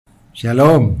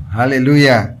Shalom,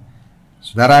 haleluya.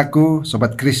 Saudaraku,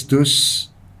 sobat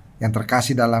Kristus yang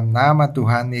terkasih dalam nama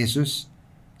Tuhan Yesus,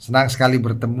 senang sekali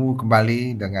bertemu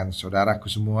kembali dengan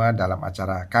saudaraku semua dalam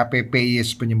acara KPP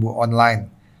Yesus Penyembuh Online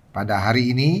pada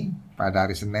hari ini, pada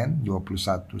hari Senin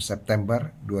 21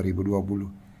 September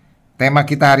 2020. Tema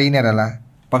kita hari ini adalah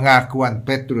pengakuan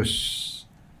Petrus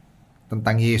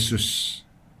tentang Yesus,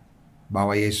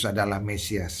 bahwa Yesus adalah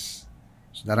Mesias.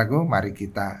 Saudaraku, mari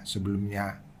kita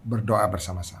sebelumnya berdoa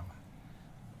bersama-sama.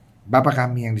 Bapa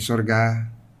kami yang di sorga,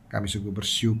 kami sungguh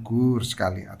bersyukur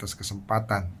sekali atas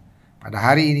kesempatan pada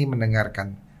hari ini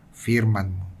mendengarkan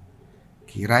firman-Mu.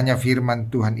 Kiranya firman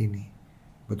Tuhan ini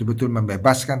betul-betul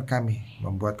membebaskan kami,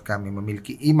 membuat kami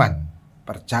memiliki iman,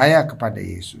 percaya kepada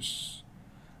Yesus,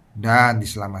 dan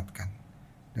diselamatkan,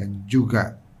 dan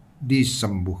juga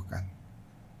disembuhkan.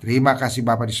 Terima kasih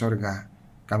Bapa di sorga,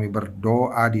 kami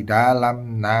berdoa di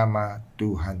dalam nama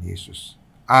Tuhan Yesus.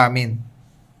 Amin.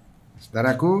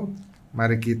 Saudaraku,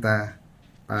 mari kita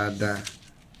pada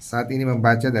saat ini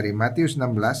membaca dari Matius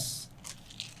 16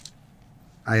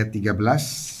 ayat 13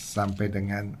 sampai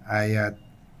dengan ayat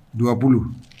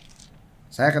 20.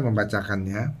 Saya akan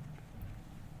membacakannya.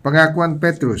 Pengakuan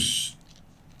Petrus.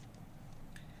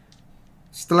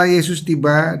 Setelah Yesus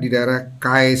tiba di daerah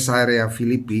Kaisarea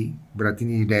Filipi, berarti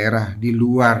ini di daerah di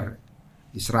luar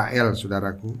Israel,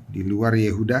 saudaraku, di luar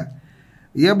Yehuda,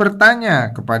 ia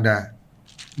bertanya kepada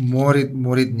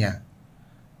murid-muridnya,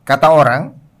 kata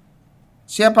orang,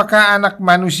 siapakah anak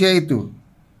manusia itu?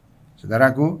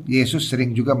 Saudaraku, Yesus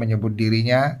sering juga menyebut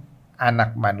dirinya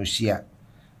anak manusia.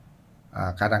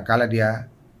 Kadang-kala dia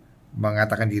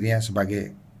mengatakan dirinya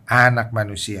sebagai anak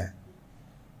manusia.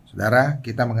 Saudara,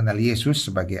 kita mengenal Yesus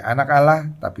sebagai anak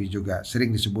Allah, tapi juga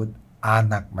sering disebut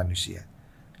anak manusia.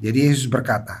 Jadi Yesus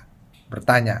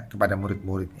bertanya kepada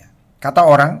murid-muridnya, kata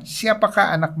orang,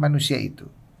 siapakah anak manusia itu?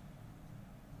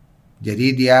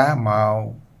 Jadi dia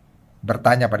mau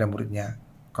bertanya pada muridnya,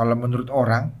 kalau menurut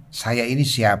orang, saya ini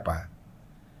siapa?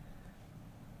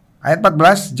 Ayat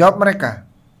 14, jawab mereka,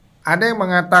 ada yang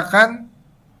mengatakan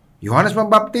Yohanes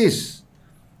Pembaptis,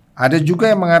 ada juga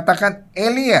yang mengatakan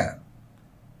Elia,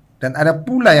 dan ada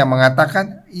pula yang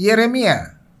mengatakan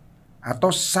Yeremia,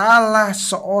 atau salah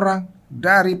seorang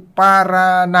dari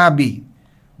para nabi.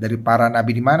 Dari para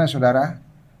nabi di mana, saudara?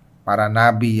 Para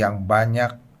nabi yang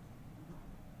banyak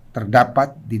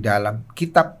terdapat di dalam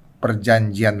kitab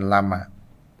Perjanjian Lama,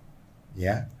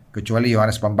 ya, kecuali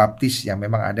Yohanes Pembaptis yang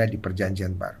memang ada di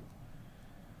Perjanjian Baru.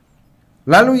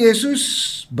 Lalu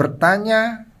Yesus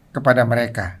bertanya kepada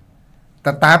mereka,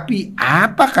 tetapi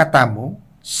apa katamu?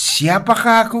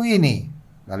 Siapakah aku ini?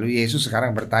 Lalu Yesus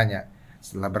sekarang bertanya.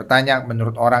 Setelah bertanya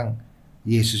menurut orang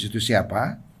Yesus itu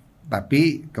siapa,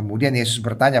 tapi kemudian Yesus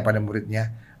bertanya pada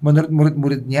muridnya, menurut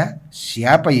murid-muridnya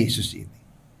siapa Yesus ini?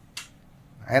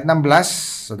 Ayat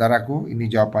 16, saudaraku, ini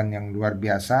jawaban yang luar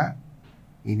biasa.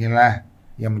 Inilah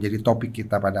yang menjadi topik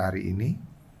kita pada hari ini.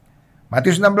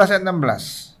 Matius 16 ayat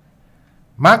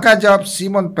 16. Maka jawab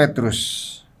Simon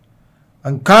Petrus,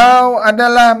 engkau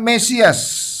adalah Mesias,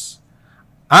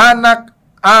 anak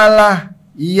Allah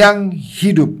yang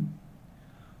hidup.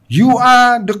 You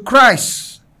are the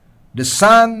Christ, the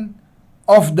Son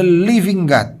of the living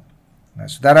God.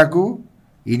 Nah, saudaraku,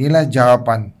 inilah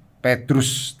jawaban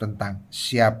Petrus tentang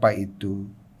siapa itu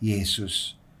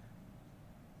Yesus.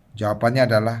 Jawabannya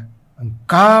adalah,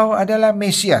 engkau adalah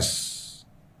Mesias,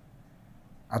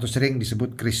 atau sering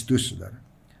disebut Kristus, saudara,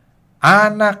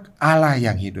 anak Allah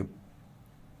yang hidup.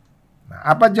 Nah,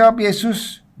 apa jawab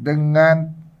Yesus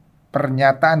dengan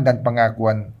pernyataan dan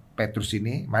pengakuan Petrus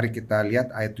ini? Mari kita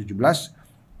lihat ayat 17.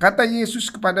 Kata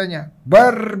Yesus kepadanya,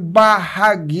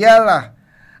 berbahagialah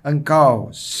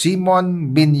engkau Simon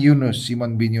bin Yunus.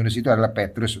 Simon bin Yunus itu adalah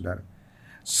Petrus, saudara.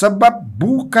 Sebab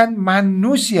bukan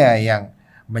manusia yang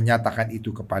menyatakan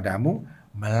itu kepadamu,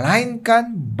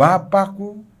 melainkan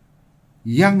Bapa-Ku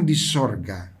yang di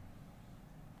sorga.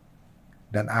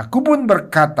 Dan aku pun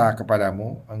berkata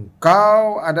kepadamu,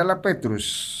 engkau adalah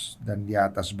Petrus, dan di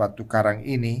atas batu karang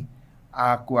ini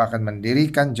aku akan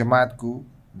mendirikan jemaatku,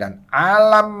 dan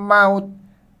alam maut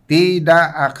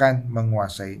tidak akan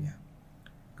menguasainya.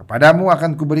 Kepadamu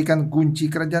akan kuberikan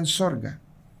kunci kerajaan sorga.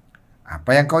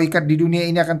 Apa yang kau ikat di dunia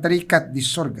ini akan terikat di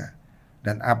sorga,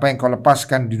 dan apa yang kau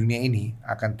lepaskan di dunia ini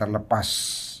akan terlepas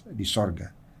di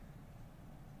sorga.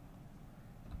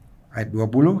 Ayat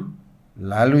 20.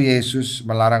 Lalu Yesus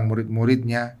melarang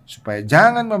murid-muridnya supaya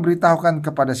jangan memberitahukan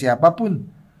kepada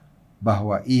siapapun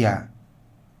bahwa ia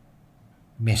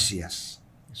Mesias.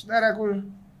 Saudaraku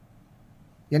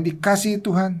yang dikasihi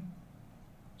Tuhan,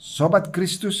 sobat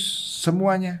Kristus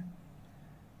semuanya,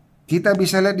 kita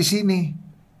bisa lihat di sini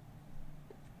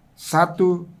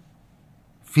satu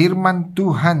firman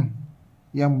Tuhan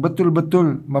yang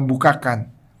betul-betul membukakan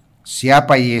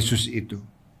siapa Yesus itu.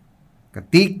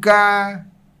 Ketika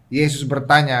Yesus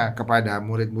bertanya kepada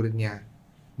murid-muridnya,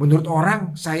 menurut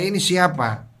orang saya ini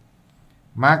siapa?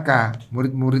 Maka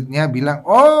murid-muridnya bilang,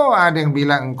 oh ada yang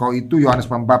bilang engkau itu Yohanes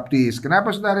Pembaptis.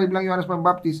 Kenapa saudara bilang Yohanes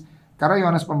Pembaptis? Karena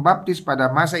Yohanes Pembaptis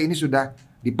pada masa ini sudah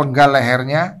dipenggal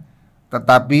lehernya.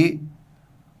 Tetapi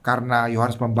karena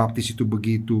Yohanes Pembaptis itu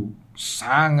begitu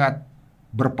sangat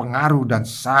berpengaruh dan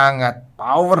sangat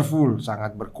powerful,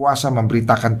 sangat berkuasa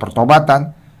memberitakan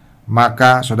pertobatan,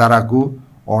 maka saudaraku,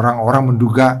 orang-orang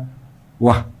menduga,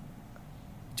 wah,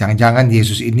 jangan-jangan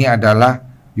Yesus ini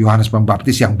adalah Yohanes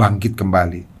Pembaptis yang bangkit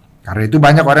kembali. Karena itu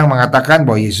banyak orang yang mengatakan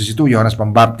bahwa Yesus itu Yohanes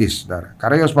Pembaptis, saudara.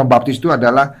 Karena Yohanes Pembaptis itu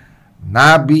adalah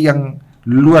nabi yang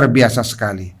luar biasa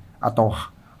sekali, atau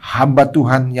hamba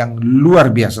Tuhan yang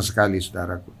luar biasa sekali,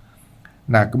 saudaraku.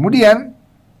 Nah, kemudian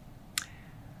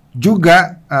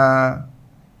juga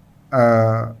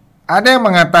ada yang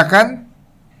mengatakan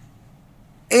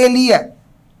Elia.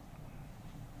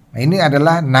 Nah, ini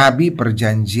adalah nabi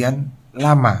perjanjian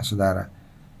lama, saudara.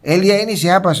 Elia ini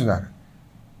siapa, saudara?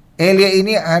 Elia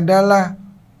ini adalah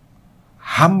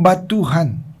hamba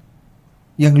Tuhan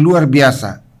yang luar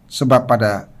biasa. Sebab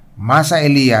pada masa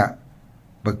Elia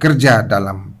bekerja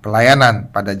dalam pelayanan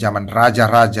pada zaman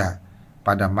raja-raja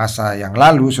pada masa yang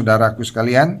lalu, saudaraku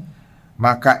sekalian,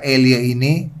 maka Elia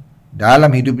ini dalam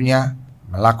hidupnya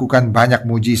melakukan banyak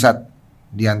mujizat.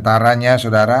 Di antaranya,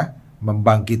 saudara,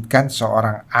 membangkitkan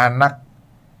seorang anak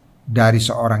dari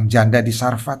seorang janda di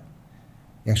Sarfat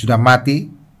yang sudah mati,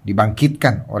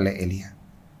 dibangkitkan oleh Elia.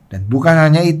 Dan bukan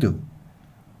hanya itu,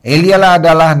 Elia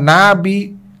adalah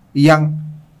nabi yang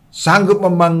sanggup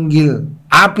memanggil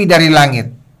api dari langit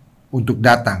untuk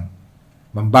datang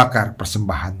membakar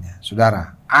persembahannya.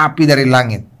 Saudara, api dari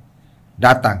langit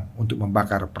datang untuk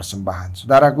membakar persembahan.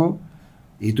 Saudaraku,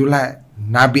 itulah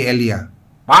Nabi Elia.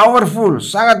 Powerful,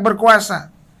 sangat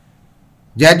berkuasa.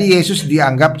 Jadi Yesus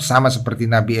dianggap sama seperti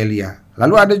Nabi Elia.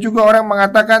 Lalu ada juga orang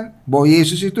mengatakan bahwa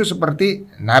Yesus itu seperti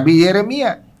Nabi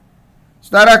Yeremia.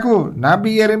 Saudaraku,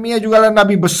 Nabi Yeremia juga adalah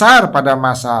nabi besar pada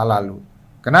masa lalu.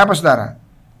 Kenapa, saudara?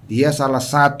 Dia salah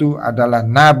satu adalah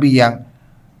nabi yang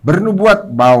bernubuat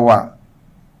bahwa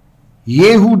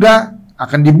Yehuda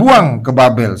akan dibuang ke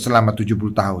Babel selama 70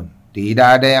 tahun. Tidak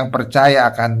ada yang percaya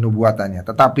akan nubuatannya.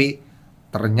 Tetapi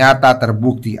ternyata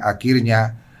terbukti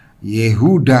akhirnya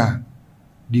Yehuda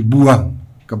dibuang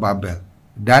ke Babel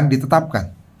dan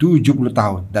ditetapkan 70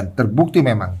 tahun. Dan terbukti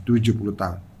memang 70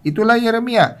 tahun. Itulah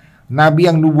Yeremia, nabi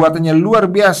yang nubuatannya luar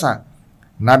biasa,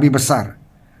 nabi besar.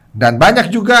 Dan banyak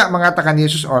juga mengatakan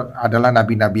Yesus adalah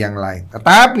nabi-nabi yang lain.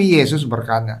 Tetapi Yesus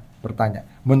bertanya,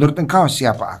 menurut engkau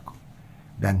siapa aku?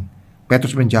 Dan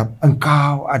Petrus menjawab,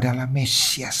 engkau adalah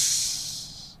Mesias,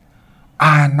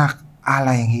 anak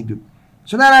Allah yang hidup.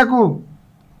 Saudaraku,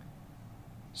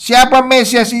 siapa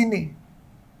Mesias ini?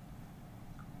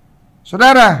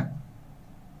 Saudara,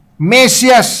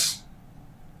 Mesias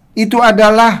itu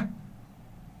adalah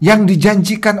yang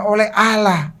dijanjikan oleh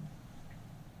Allah,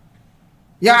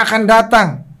 yang akan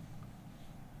datang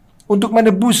untuk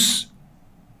menebus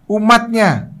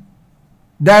umatnya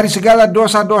dari segala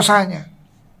dosa-dosanya.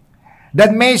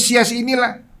 Dan Mesias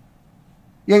inilah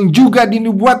yang juga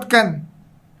dinubuatkan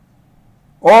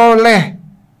oleh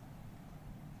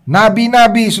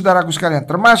nabi-nabi, saudaraku sekalian,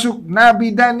 termasuk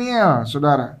Nabi Daniel,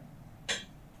 saudara,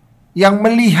 yang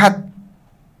melihat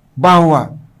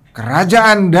bahwa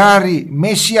kerajaan dari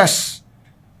Mesias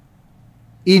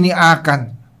ini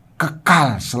akan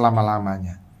kekal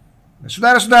selama-lamanya.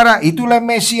 Saudara-saudara, itulah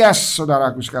Mesias,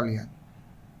 saudaraku sekalian.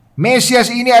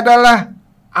 Mesias ini adalah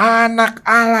anak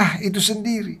Allah itu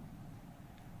sendiri,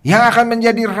 yang akan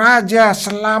menjadi raja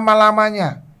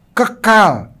selama-lamanya,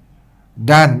 kekal,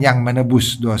 dan yang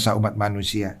menebus dosa umat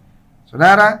manusia.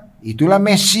 Saudara, itulah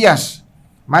Mesias.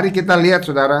 Mari kita lihat,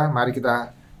 saudara, mari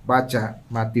kita baca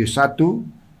Matius 1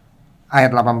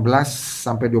 ayat 18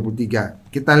 sampai 23.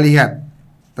 Kita lihat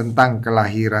tentang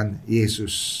kelahiran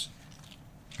Yesus.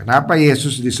 Kenapa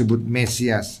Yesus disebut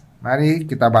Mesias? Mari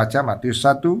kita baca Matius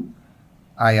 1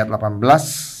 ayat 18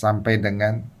 sampai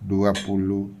dengan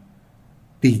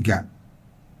 23.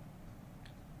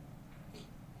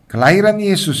 Kelahiran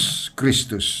Yesus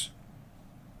Kristus.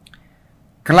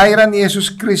 Kelahiran Yesus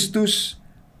Kristus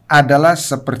adalah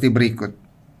seperti berikut.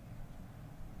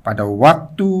 Pada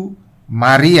waktu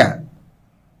Maria,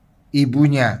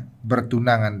 ibunya,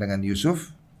 bertunangan dengan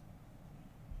Yusuf,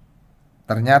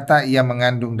 ternyata ia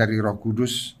mengandung dari Roh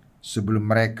Kudus sebelum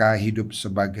mereka hidup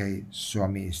sebagai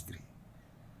suami istri.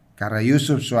 Karena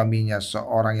Yusuf suaminya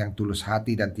seorang yang tulus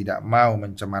hati dan tidak mau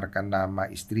mencemarkan nama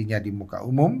istrinya di muka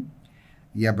umum,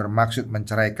 ia bermaksud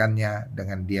menceraikannya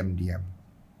dengan diam-diam.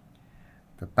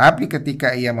 Tetapi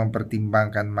ketika ia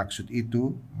mempertimbangkan maksud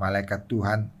itu, malaikat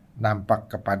Tuhan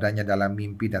nampak kepadanya dalam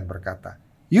mimpi dan berkata,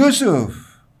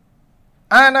 "Yusuf,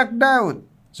 anak Daud."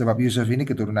 Sebab Yusuf ini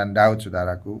keturunan Daud,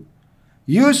 saudaraku.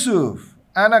 "Yusuf,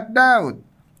 anak Daud,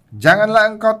 janganlah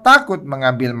engkau takut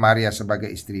mengambil Maria sebagai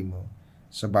istrimu,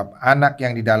 sebab anak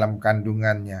yang di dalam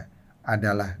kandungannya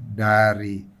adalah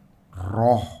dari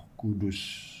Roh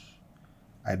Kudus."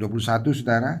 Ayat 21,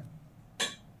 saudara.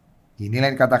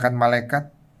 Inilah yang dikatakan malaikat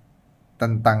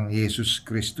tentang Yesus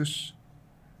Kristus.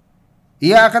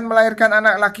 Ia akan melahirkan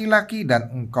anak laki-laki dan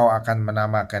engkau akan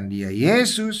menamakan dia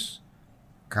Yesus,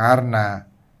 karena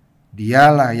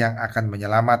dialah yang akan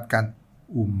menyelamatkan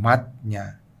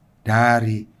umatnya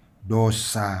dari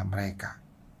dosa mereka.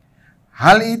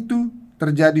 Hal itu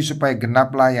terjadi supaya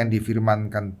genaplah yang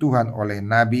difirmankan Tuhan oleh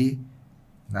Nabi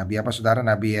apa saudara?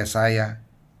 Nabi Yesaya,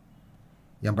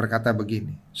 yang berkata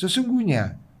begini,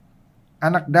 "Sesungguhnya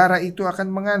anak darah itu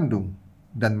akan mengandung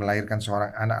dan melahirkan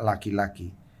seorang anak laki-laki,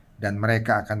 dan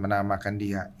mereka akan menamakan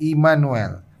dia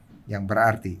Immanuel," yang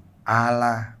berarti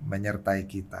Allah menyertai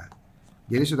kita.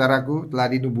 Jadi saudaraku, telah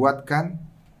dinubuatkan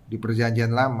di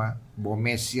Perjanjian Lama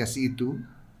bahwa Mesias itu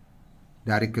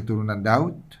dari keturunan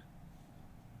Daud,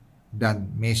 dan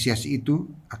Mesias itu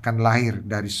akan lahir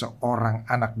dari seorang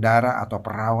anak darah atau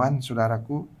perawan,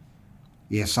 saudaraku.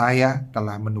 Yesaya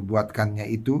telah menubuatkannya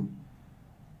itu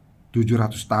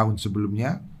 700 tahun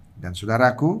sebelumnya. Dan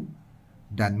saudaraku,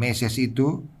 dan Mesias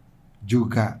itu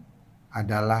juga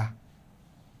adalah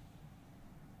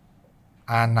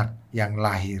anak yang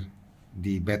lahir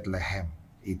di Bethlehem.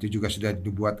 Itu juga sudah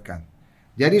dinubuatkan.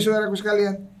 Jadi saudaraku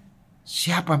sekalian,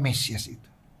 siapa Mesias itu?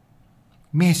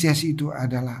 Mesias itu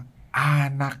adalah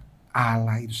anak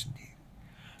Allah itu sendiri.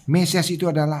 Mesias itu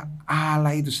adalah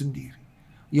Allah itu sendiri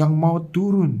yang mau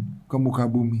turun ke muka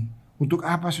bumi. Untuk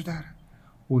apa, saudara?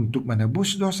 Untuk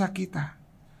menebus dosa kita,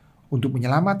 untuk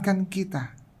menyelamatkan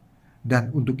kita.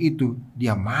 Dan untuk itu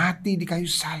dia mati di kayu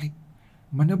salib,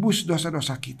 menebus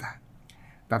dosa-dosa kita.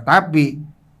 Tetapi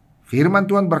firman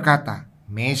Tuhan berkata,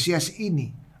 Mesias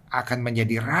ini akan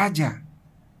menjadi raja.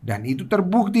 Dan itu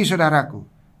terbukti, saudaraku,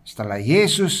 setelah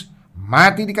Yesus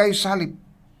mati di kayu salib,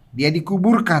 dia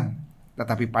dikuburkan.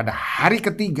 Tetapi pada hari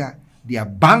ketiga dia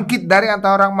bangkit dari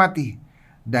antara orang mati,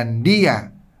 dan dia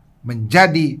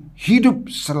menjadi hidup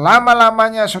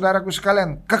selama-lamanya, saudaraku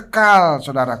sekalian, kekal,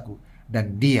 saudaraku.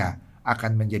 Dan dia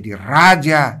akan menjadi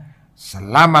raja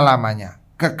selama-lamanya,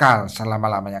 kekal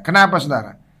selama-lamanya. Kenapa,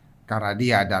 saudara? Karena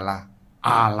dia adalah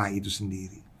Allah itu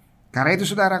sendiri. Karena itu,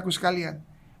 saudaraku sekalian,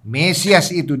 Mesias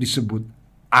itu disebut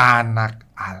anak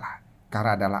Allah,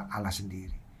 karena adalah Allah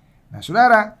sendiri. Nah,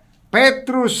 saudara,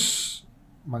 Petrus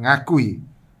mengakui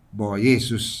bahwa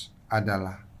Yesus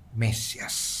adalah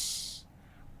Mesias,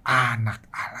 anak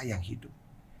Allah yang hidup.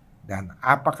 Dan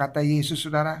apa kata Yesus,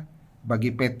 saudara,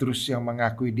 bagi Petrus yang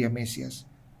mengakui dia Mesias?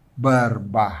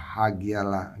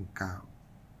 "Berbahagialah engkau,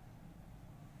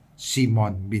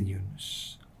 Simon bin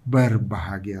Yunus."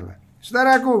 Berbahagialah.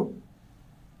 Saudaraku,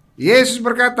 Yesus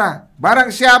berkata,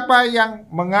 barang siapa yang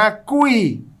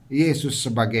mengakui Yesus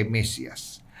sebagai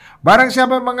Mesias, barang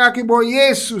siapa yang mengakui bahwa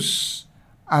Yesus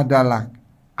adalah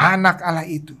anak Allah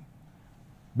itu,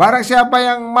 barang siapa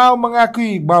yang mau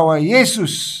mengakui bahwa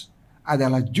Yesus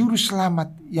adalah juru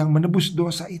selamat yang menebus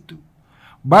dosa itu,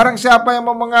 barang siapa yang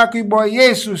mau mengakui bahwa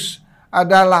Yesus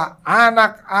adalah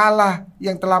anak Allah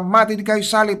yang telah mati di kayu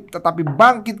salib tetapi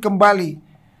bangkit kembali,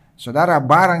 saudara,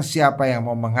 barang siapa yang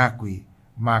mau mengakui,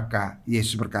 maka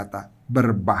Yesus berkata,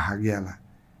 berbahagialah.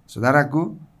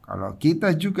 Saudaraku, kalau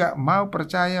kita juga mau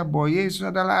percaya bahwa Yesus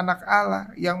adalah anak Allah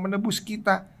yang menebus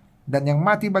kita dan yang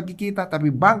mati bagi kita tapi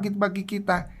bangkit bagi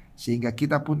kita, sehingga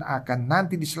kita pun akan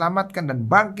nanti diselamatkan dan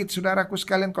bangkit, saudaraku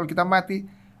sekalian, kalau kita mati,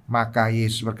 maka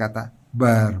Yesus berkata,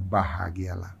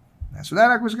 berbahagialah. Nah,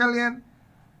 saudaraku sekalian,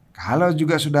 kalau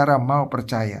juga saudara mau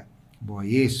percaya bahwa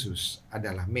Yesus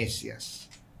adalah Mesias,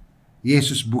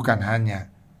 Yesus bukan hanya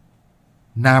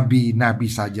nabi-nabi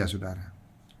saja, saudara.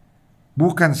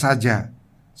 Bukan saja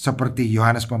seperti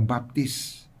Yohanes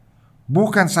Pembaptis,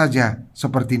 bukan saja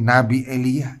seperti Nabi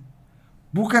Elia,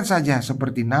 bukan saja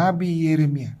seperti Nabi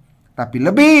Yeremia, tapi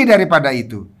lebih daripada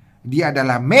itu, dia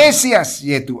adalah Mesias,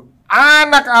 yaitu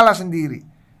anak Allah sendiri,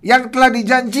 yang telah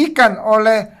dijanjikan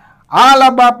oleh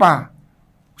Allah Bapa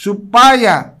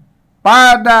supaya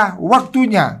pada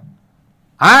waktunya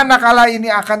anak Allah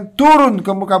ini akan turun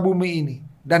ke muka bumi ini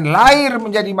dan lahir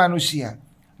menjadi manusia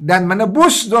dan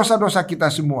menebus dosa-dosa kita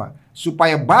semua,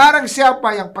 supaya barang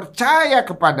siapa yang percaya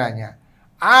kepadanya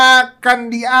akan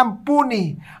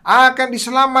diampuni, akan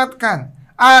diselamatkan,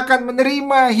 akan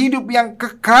menerima hidup yang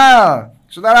kekal.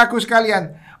 Saudaraku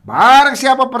sekalian, barang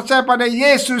siapa percaya pada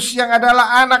Yesus yang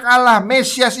adalah anak Allah,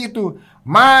 Mesias itu,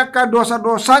 maka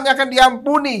dosa-dosanya akan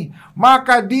diampuni,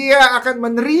 maka dia akan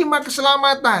menerima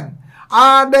keselamatan.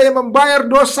 Ada yang membayar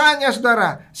dosanya,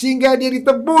 saudara, sehingga dia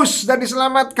ditebus dan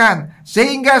diselamatkan.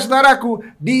 Sehingga, saudaraku,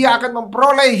 dia akan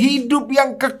memperoleh hidup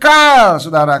yang kekal,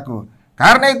 saudaraku.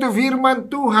 Karena itu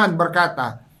firman Tuhan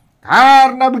berkata,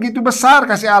 karena begitu besar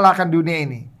kasih Allah akan dunia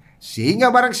ini, sehingga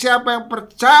barang siapa yang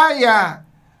percaya,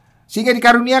 sehingga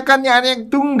dikaruniakannya anak yang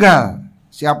tunggal.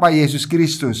 Siapa? Yesus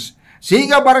Kristus.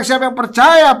 Sehingga barang siapa yang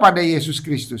percaya pada Yesus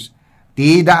Kristus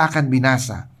tidak akan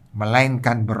binasa,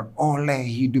 melainkan beroleh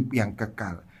hidup yang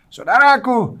kekal.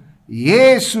 Saudaraku,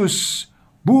 Yesus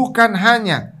bukan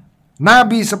hanya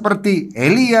nabi seperti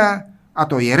Elia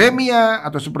atau Yeremia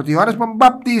atau seperti Yohanes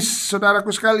Pembaptis,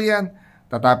 saudaraku sekalian,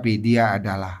 tetapi dia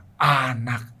adalah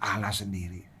anak Allah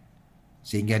sendiri,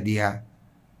 sehingga dia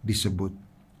disebut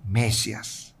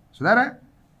Mesias. Saudara,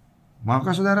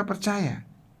 maukah saudara percaya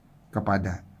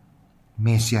kepada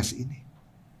Mesias ini?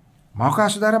 Maukah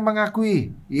saudara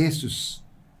mengakui Yesus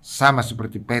sama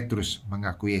seperti Petrus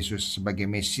mengakui Yesus sebagai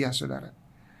Mesias, saudara?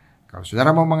 Kalau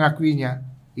saudara mau mengakuinya,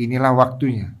 inilah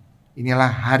waktunya, inilah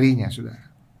harinya,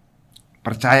 saudara.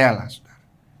 Percayalah, saudara.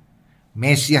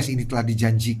 Mesias ini telah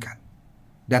dijanjikan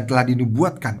dan telah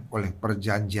dinubuatkan oleh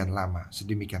perjanjian lama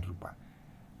sedemikian rupa,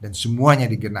 dan semuanya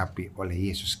digenapi oleh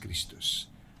Yesus Kristus.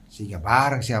 Sehingga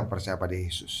barang siapa percaya pada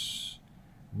Yesus,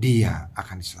 dia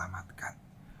akan diselamatkan.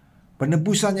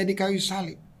 Penebusannya di kayu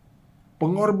salib,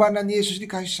 pengorbanan Yesus di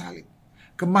kayu salib,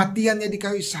 kematiannya di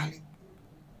kayu salib,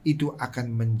 itu akan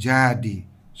menjadi,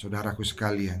 saudaraku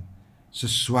sekalian,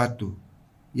 sesuatu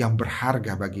yang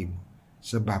berharga bagimu.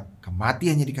 Sebab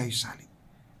kematiannya di kayu salib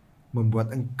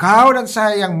membuat engkau dan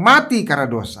saya yang mati karena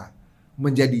dosa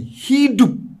menjadi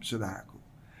hidup, saudaraku.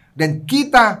 Dan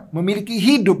kita memiliki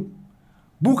hidup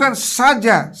bukan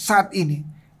saja saat ini,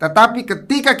 tetapi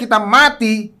ketika kita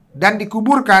mati dan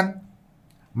dikuburkan,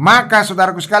 maka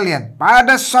saudaraku sekalian,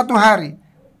 pada suatu hari,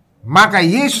 maka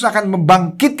Yesus akan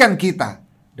membangkitkan kita,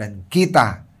 dan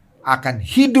kita akan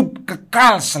hidup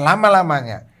kekal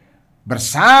selama-lamanya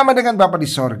bersama dengan Bapa di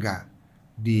sorga,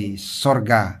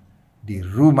 di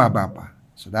rumah Bapa.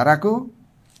 Saudaraku,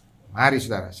 mari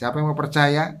saudara, siapa yang mau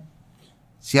percaya,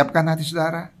 siapkan hati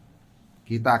saudara.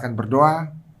 Kita akan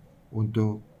berdoa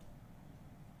untuk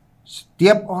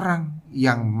setiap orang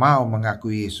yang mau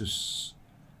mengakui Yesus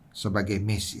sebagai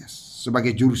Mesias,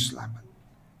 sebagai juru selamat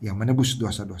yang menebus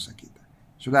dosa-dosa kita.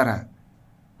 Saudara,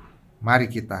 mari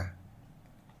kita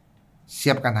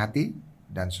siapkan hati,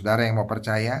 dan saudara yang mau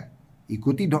percaya,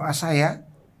 ikuti doa saya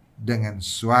dengan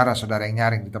suara saudara yang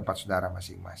nyaring di tempat saudara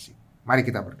masing-masing. Mari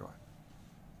kita berdoa.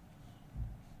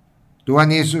 Tuhan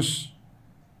Yesus,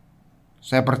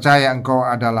 saya percaya Engkau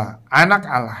adalah anak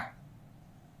Allah,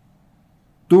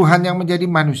 Tuhan yang menjadi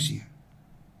manusia,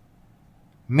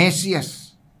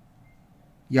 Mesias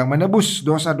yang menebus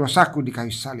dosa-dosaku di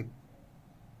kayu salib.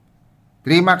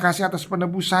 Terima kasih atas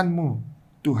penebusan-Mu,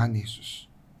 Tuhan Yesus.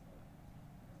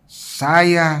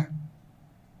 Saya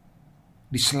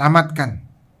diselamatkan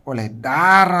oleh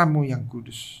darah-Mu yang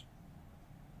kudus.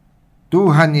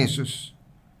 Tuhan Yesus,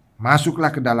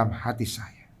 masuklah ke dalam hati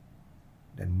saya.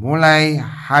 Dan mulai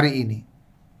hari ini,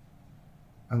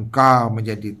 Engkau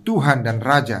menjadi Tuhan dan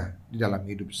Raja di dalam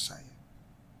hidup saya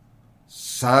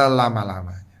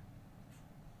selama-lamanya.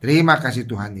 Terima kasih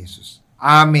Tuhan Yesus.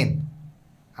 Amin.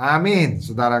 Amin,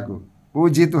 saudaraku.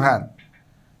 Puji Tuhan.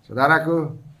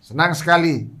 Saudaraku, senang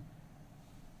sekali.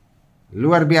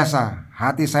 Luar biasa.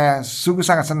 Hati saya sungguh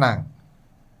sangat senang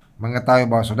mengetahui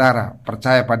bahwa saudara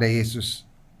percaya pada Yesus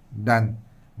dan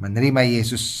menerima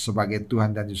Yesus sebagai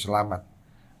Tuhan dan Juru Selamat.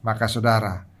 Maka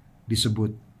saudara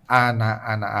disebut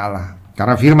anak-anak Allah.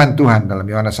 Karena firman Tuhan dalam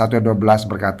Yohanes 1:12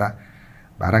 berkata,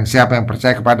 barang siapa yang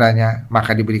percaya kepadanya,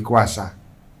 maka diberi kuasa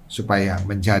supaya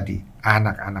menjadi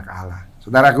anak-anak Allah.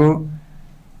 Saudaraku,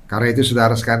 karena itu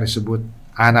saudara sekarang disebut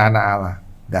anak-anak Allah,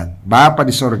 dan Bapa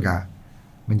di sorga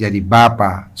menjadi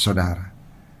Bapa saudara.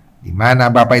 Di mana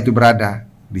Bapa itu berada,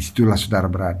 disitulah saudara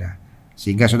berada.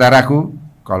 Sehingga saudaraku,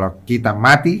 kalau kita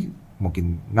mati,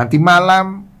 mungkin nanti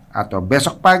malam atau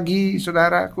besok pagi,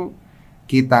 saudaraku,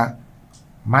 kita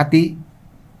mati,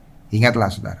 ingatlah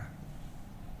saudara,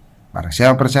 barang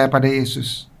siapa percaya pada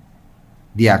Yesus,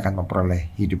 dia akan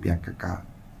memperoleh hidup yang kekal.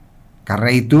 Karena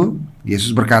itu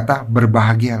Yesus berkata,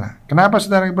 berbahagialah. Kenapa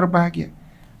saudara berbahagia?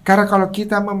 Karena kalau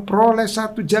kita memperoleh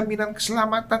satu jaminan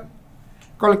keselamatan,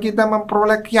 kalau kita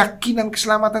memperoleh keyakinan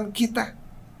keselamatan kita,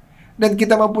 Dan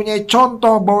kita mempunyai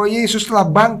contoh bahwa Yesus telah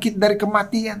bangkit dari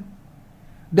kematian.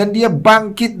 Dan dia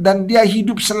bangkit dan dia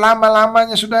hidup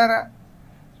selama-lamanya, saudara.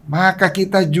 Maka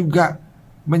kita juga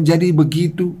menjadi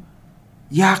begitu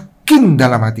yakin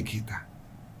dalam hati kita.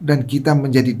 Dan kita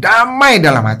menjadi damai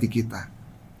dalam hati kita.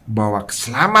 Bahwa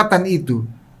keselamatan itu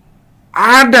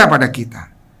ada pada kita.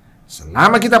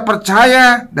 Selama kita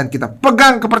percaya dan kita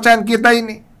pegang kepercayaan kita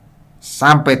ini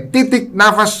sampai titik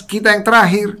nafas kita yang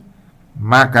terakhir,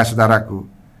 maka saudaraku,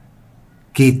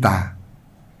 kita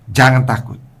jangan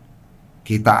takut.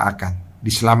 Kita akan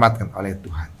diselamatkan oleh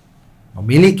Tuhan,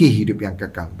 memiliki hidup yang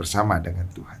kekal bersama dengan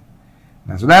Tuhan.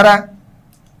 Nah saudara,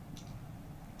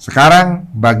 sekarang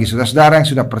bagi saudara-saudara yang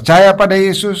sudah percaya pada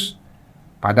Yesus,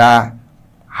 pada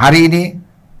hari ini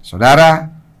saudara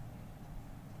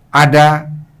ada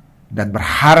dan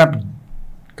berharap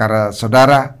karena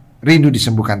saudara rindu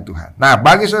disembuhkan Tuhan. Nah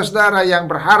bagi saudara-saudara yang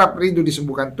berharap rindu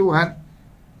disembuhkan Tuhan,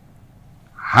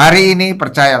 hari ini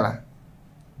percayalah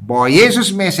bahwa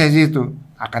Yesus Mesias itu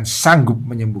akan sanggup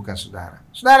menyembuhkan saudara.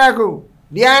 Saudaraku,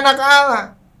 dia anak Allah.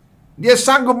 Dia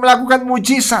sanggup melakukan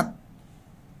mujizat.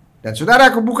 Dan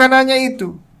saudaraku, bukan hanya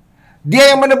itu, dia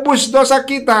yang menebus dosa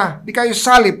kita di kayu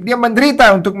salib. Dia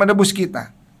menderita untuk menebus kita.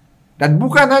 Dan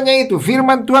bukan hanya itu,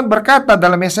 firman Tuhan berkata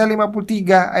dalam Yesaya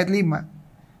 53 ayat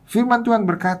 5. Firman Tuhan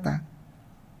berkata,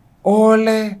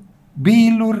 oleh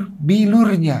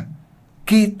bilur-bilurnya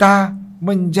kita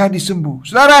menjadi sembuh.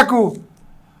 Saudaraku,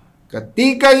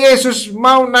 ketika Yesus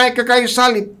mau naik ke kayu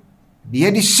salib, dia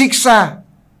disiksa,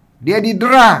 dia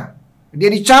didera,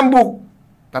 dia dicambuk.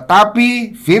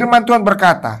 Tetapi firman Tuhan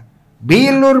berkata,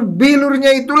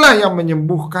 bilur-bilurnya itulah yang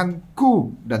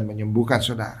menyembuhkanku dan menyembuhkan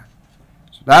saudara.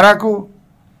 Saudaraku,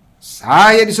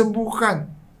 saya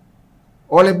disembuhkan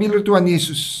oleh bilur Tuhan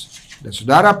Yesus. Dan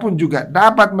saudara pun juga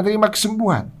dapat menerima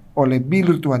kesembuhan oleh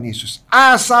bilur Tuhan Yesus,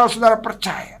 asal saudara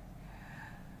percaya.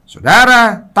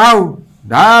 Saudara tahu,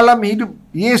 dalam hidup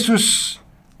Yesus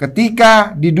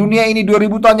ketika di dunia ini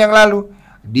 2000 tahun yang lalu,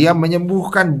 dia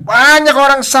menyembuhkan banyak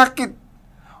orang sakit.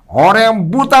 Orang yang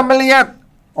buta melihat,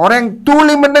 orang yang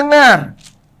tuli mendengar,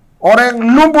 orang yang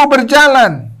lumpuh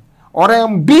berjalan, orang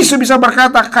yang bisu bisa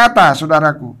berkata-kata,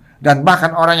 saudaraku. Dan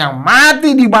bahkan orang yang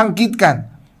mati dibangkitkan.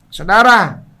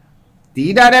 Saudara,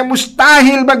 tidak ada yang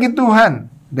mustahil bagi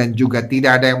Tuhan. Dan juga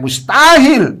tidak ada yang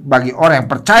mustahil bagi orang yang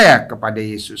percaya kepada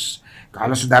Yesus.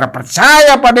 Kalau saudara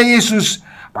percaya pada Yesus,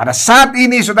 pada saat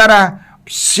ini saudara,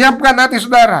 siapkan hati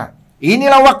saudara.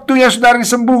 Inilah waktunya saudara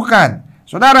disembuhkan.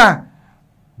 Saudara,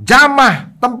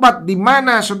 jamah tempat di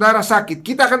mana saudara sakit.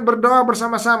 Kita akan berdoa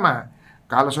bersama-sama.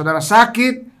 Kalau saudara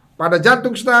sakit pada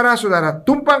jantung saudara, saudara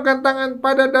tumpangkan tangan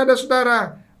pada dada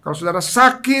saudara. Kalau saudara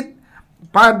sakit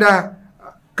pada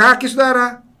kaki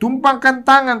saudara, tumpangkan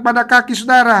tangan pada kaki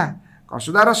saudara. Kalau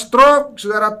saudara stroke,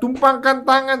 saudara tumpangkan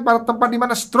tangan pada tempat di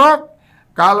mana stroke.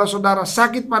 Kalau saudara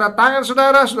sakit pada tangan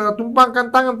saudara, saudara tumpangkan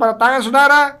tangan pada tangan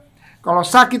saudara. Kalau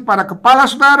sakit pada kepala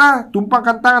saudara,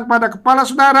 tumpangkan tangan pada kepala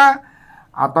saudara.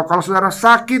 Atau kalau saudara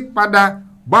sakit pada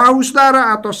bahu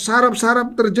saudara atau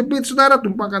saraf-saraf terjepit saudara,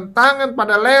 tumpangkan tangan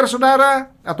pada leher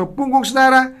saudara atau punggung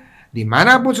saudara.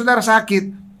 Dimanapun saudara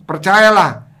sakit,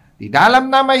 percayalah, di dalam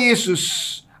nama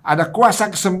Yesus ada kuasa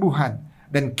kesembuhan.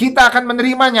 Dan kita akan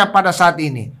menerimanya pada saat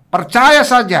ini. Percaya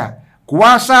saja,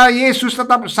 kuasa Yesus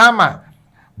tetap sama.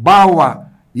 Bahwa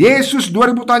Yesus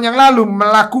 2000 tahun yang lalu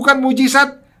melakukan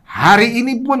mujizat, hari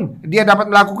ini pun dia dapat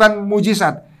melakukan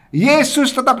mujizat. Yesus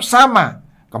tetap sama,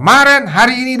 kemarin,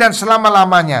 hari ini, dan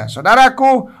selama-lamanya.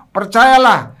 Saudaraku,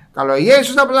 percayalah, kalau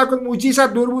Yesus dapat melakukan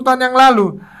mujizat 2000 tahun yang lalu,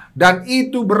 dan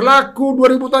itu berlaku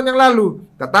 2000 tahun yang lalu,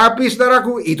 tetapi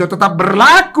saudaraku, itu tetap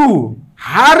berlaku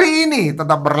hari ini,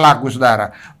 tetap berlaku saudara.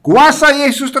 Kuasa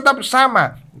Yesus tetap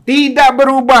sama, tidak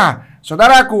berubah.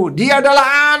 Saudaraku, dia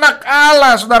adalah anak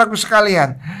Allah, saudaraku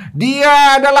sekalian.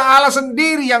 Dia adalah Allah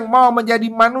sendiri yang mau menjadi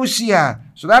manusia.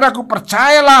 Saudaraku,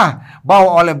 percayalah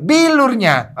bahwa oleh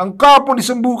bilurnya engkau pun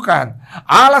disembuhkan.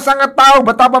 Allah sangat tahu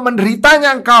betapa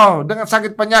menderitanya engkau dengan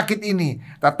sakit penyakit ini.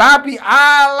 Tetapi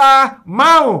Allah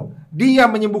mau dia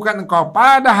menyembuhkan engkau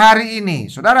pada hari ini.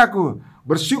 Saudaraku,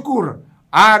 bersyukur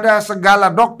ada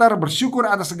segala dokter, bersyukur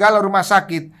ada segala rumah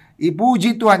sakit.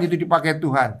 Puji Tuhan, itu dipakai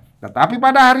Tuhan. Tetapi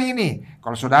pada hari ini,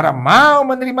 kalau saudara mau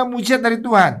menerima mujizat dari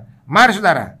Tuhan, mari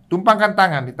saudara, tumpangkan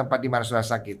tangan di tempat di mana saudara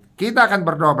sakit. Kita akan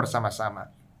berdoa bersama-sama.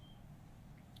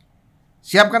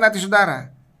 Siapkan hati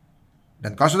saudara.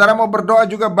 Dan kalau saudara mau berdoa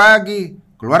juga bagi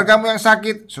keluargamu yang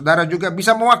sakit, saudara juga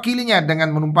bisa mewakilinya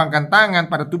dengan menumpangkan tangan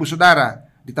pada tubuh saudara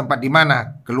di tempat di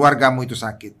mana keluargamu itu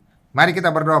sakit. Mari kita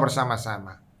berdoa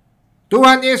bersama-sama.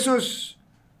 Tuhan Yesus,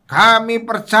 kami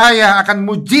percaya akan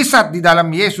mujizat di dalam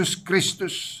Yesus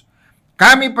Kristus.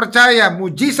 Kami percaya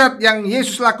mujizat yang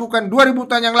Yesus lakukan 2000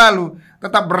 tahun yang lalu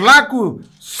tetap berlaku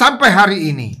sampai hari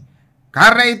ini.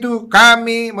 Karena itu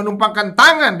kami menumpangkan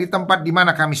tangan di tempat di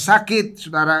mana kami sakit.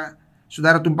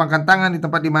 Saudara tumpangkan tangan di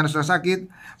tempat di mana saudara sakit.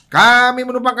 Kami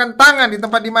menumpangkan tangan di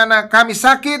tempat di mana kami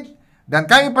sakit. Dan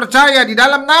kami percaya di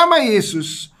dalam nama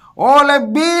Yesus, oleh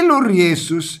bilur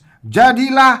Yesus,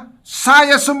 jadilah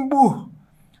saya sembuh.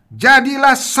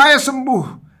 Jadilah saya sembuh.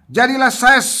 Jadilah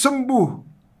saya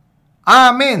sembuh.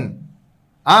 Amin.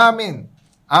 Amin.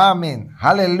 Amin.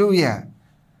 Haleluya.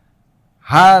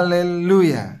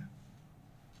 Haleluya.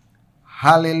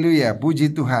 Haleluya.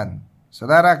 Puji Tuhan.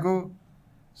 Saudaraku,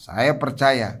 saya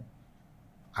percaya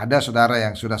ada saudara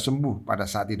yang sudah sembuh pada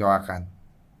saat didoakan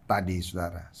tadi,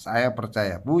 saudara. Saya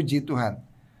percaya. Puji Tuhan.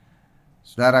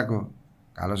 Saudaraku,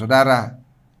 kalau saudara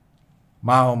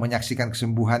mau menyaksikan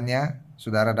kesembuhannya,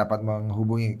 saudara dapat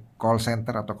menghubungi call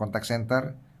center atau contact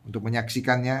center untuk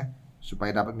menyaksikannya,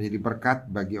 supaya dapat menjadi berkat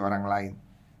bagi orang lain.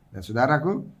 Dan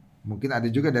saudaraku, mungkin ada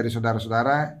juga dari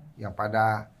saudara-saudara yang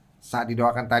pada saat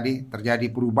didoakan tadi terjadi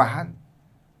perubahan,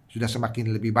 sudah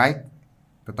semakin lebih baik,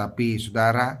 tetapi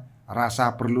saudara rasa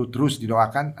perlu terus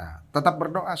didoakan. Tetap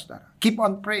berdoa, saudara. Keep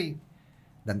on praying.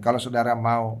 Dan kalau saudara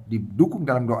mau didukung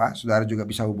dalam doa, saudara juga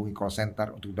bisa hubungi call center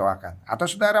untuk doakan. Atau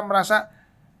saudara merasa,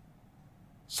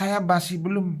 saya masih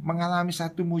belum mengalami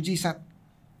satu mujizat.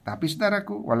 Tapi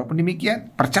saudaraku, walaupun demikian,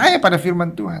 percaya pada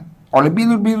firman Tuhan. Oleh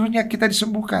bilur-bilurnya kita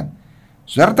disembuhkan.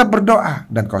 Saudara tetap berdoa.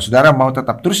 Dan kalau saudara mau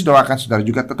tetap terus doakan, saudara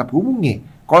juga tetap hubungi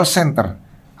call center.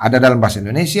 Ada dalam bahasa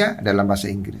Indonesia, ada dalam bahasa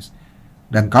Inggris.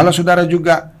 Dan kalau saudara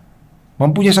juga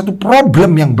mempunyai satu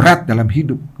problem yang berat dalam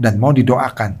hidup dan mau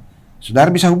didoakan, saudara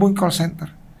bisa hubungi call center.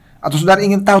 Atau saudara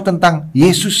ingin tahu tentang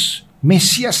Yesus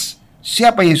Mesias.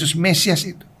 Siapa Yesus Mesias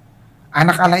itu?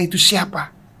 Anak Allah itu siapa?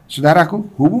 Saudaraku,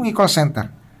 hubungi call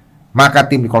center. Maka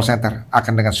tim di call center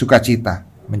akan dengan sukacita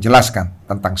menjelaskan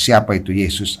tentang siapa itu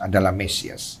Yesus adalah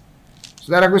Mesias.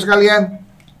 Saudaraku sekalian,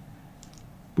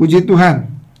 puji Tuhan.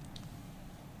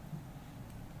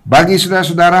 Bagi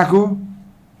saudara-saudaraku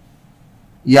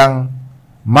yang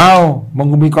mau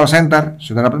menghubungi call center,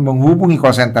 saudara dapat menghubungi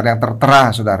call center yang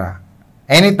tertera, saudara.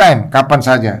 Anytime, kapan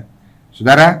saja.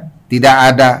 Saudara,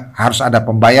 tidak harus ada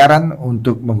pembayaran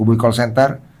untuk menghubungi call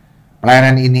center.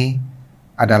 Pelayanan ini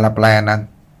adalah pelayanan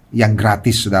yang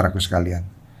gratis, saudaraku sekalian.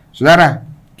 Saudara,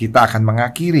 kita akan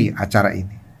mengakhiri acara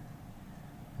ini.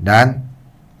 Dan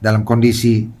dalam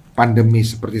kondisi pandemi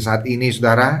seperti saat ini,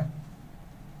 saudara,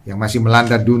 yang masih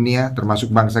melanda dunia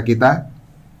termasuk bangsa kita,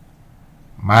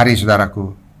 mari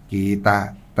saudaraku,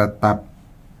 kita tetap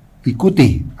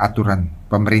ikuti aturan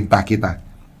pemerintah kita.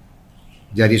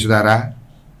 Jadi saudara,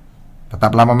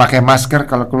 tetaplah memakai masker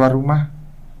kalau keluar rumah,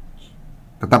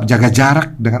 tetap jaga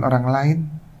jarak dengan orang lain,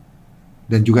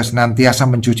 dan juga senantiasa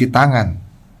mencuci tangan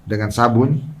dengan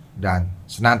sabun, dan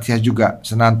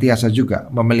senantiasa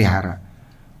juga memelihara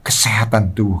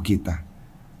kesehatan tubuh kita.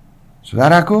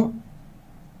 Saudaraku,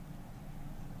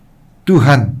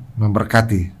 Tuhan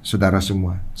memberkati saudara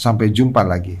semua. Sampai jumpa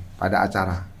lagi pada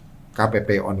acara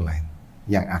KPP Online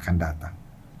yang akan datang.